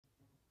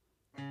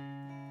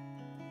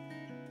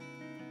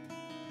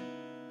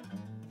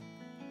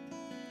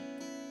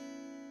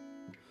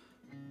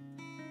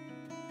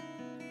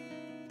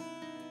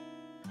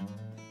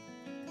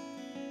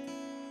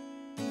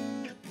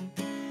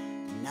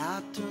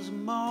turns the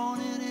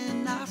morning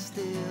and I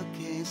still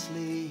can't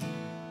sleep,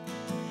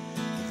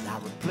 as I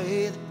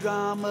replay the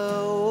drama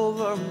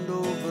over and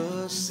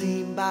over,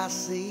 scene by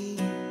scene.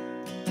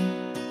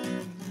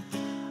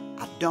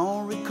 I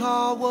don't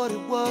recall what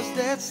it was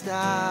that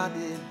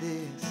started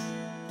this.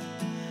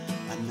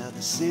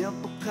 Another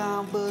simple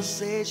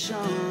conversation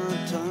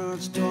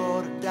turns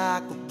toward a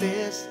dark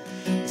abyss.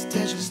 As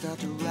tensions start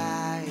to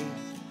rise,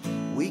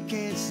 we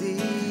can't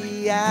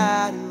see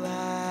eye to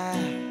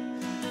eye.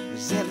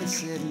 Resentment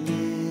setting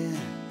in,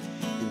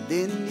 and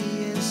then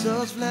the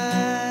insults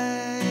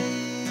fly.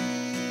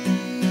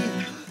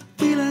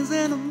 Feelings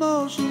and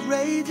emotions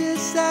rage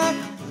inside,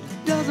 but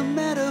it doesn't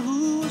matter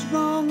who was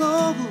wrong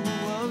or who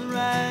was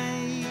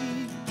right.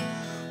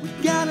 We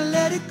gotta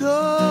let it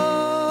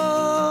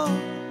go.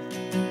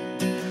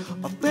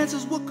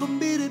 Offenses were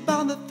committed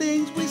by the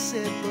things we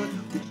said, but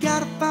we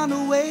gotta find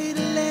a way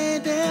to lay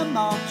them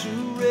all to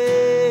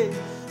rest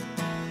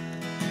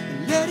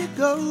and let it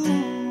go.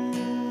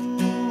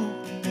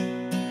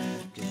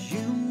 'Cause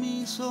you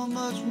mean so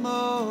much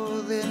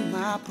more than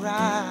my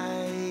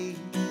pride,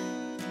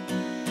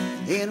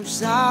 and I'm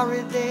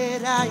sorry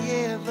that I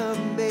ever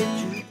made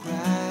you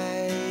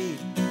cry.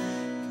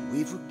 Can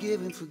we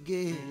forgive and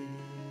forget?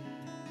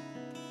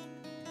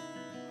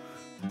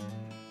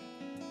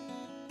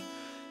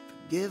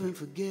 Forgive and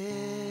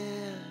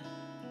forget.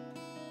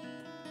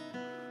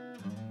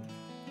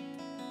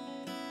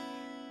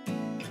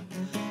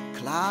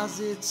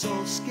 Closets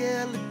hold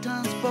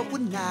skeletons, but we're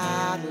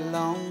not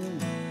alone.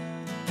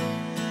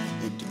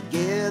 And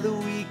together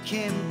we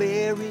can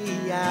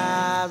bury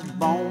eyes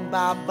bone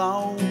by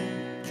bone.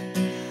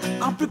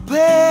 I'm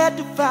prepared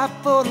to fight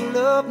for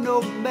love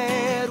no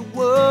matter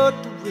what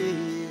the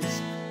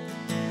risk,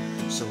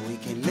 so we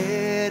can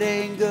let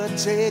anger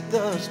take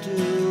us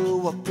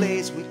to a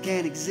place we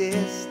can't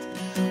exist,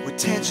 where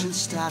tensions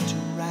start to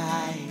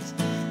rise.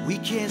 We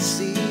can't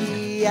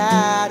see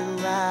eye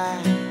to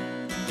eye.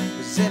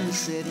 Resentment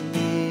setting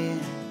in,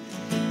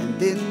 and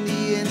then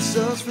the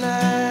insults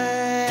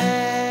fly.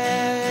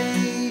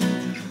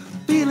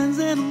 Feelings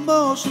and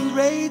emotions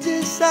rage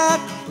inside,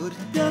 but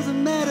it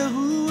doesn't matter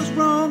who was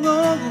wrong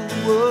or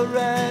who was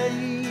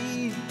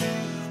right.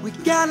 We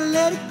gotta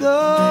let it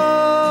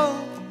go.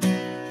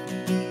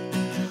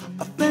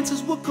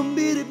 Offenses were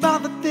committed by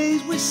the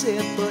things we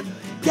said, but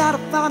gotta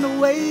find a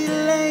way to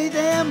lay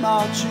them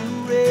all to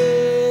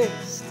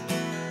rest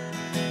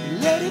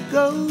and let it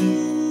go.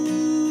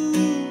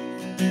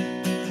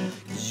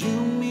 'Cause you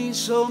mean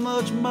so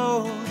much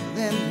more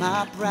than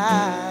my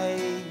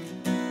pride,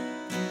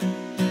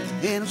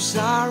 and I'm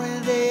sorry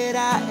that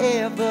I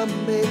ever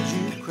made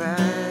you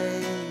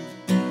cry.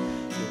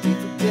 Can we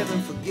forgive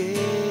and forget?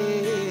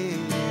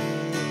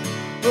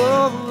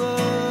 Oh,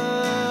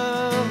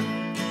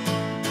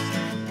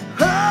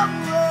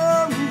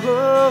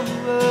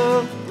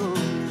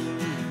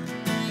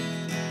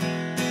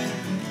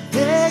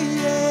 yeah,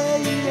 yeah,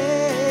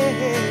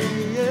 yeah,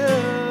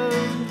 yeah.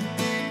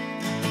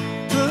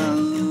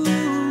 Ooh.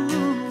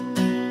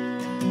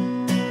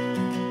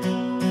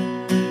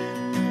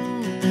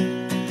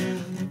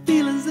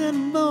 Feelings and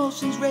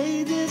emotions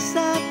rage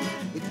inside.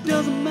 It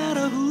doesn't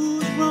matter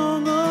who's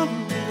wrong or who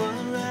was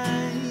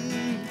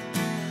right.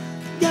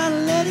 Gotta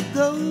let it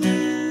go.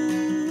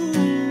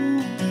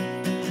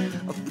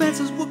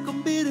 Offenses were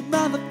committed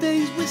by the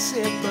things we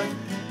said, but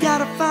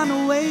gotta find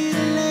a way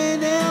to lay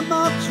them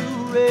all to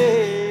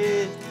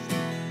rest.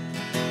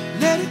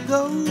 Let it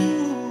go.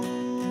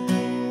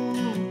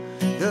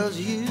 'Cause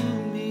you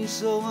mean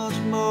so much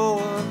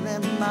more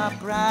than my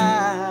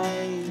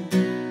pride,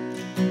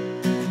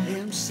 and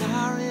I'm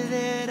sorry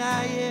that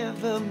I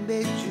ever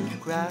made you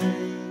cry.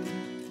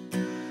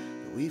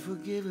 We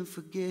forgive and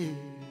forget.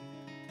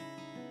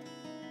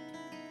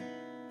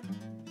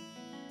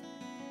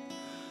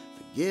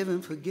 Forgive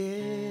and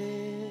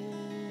forget.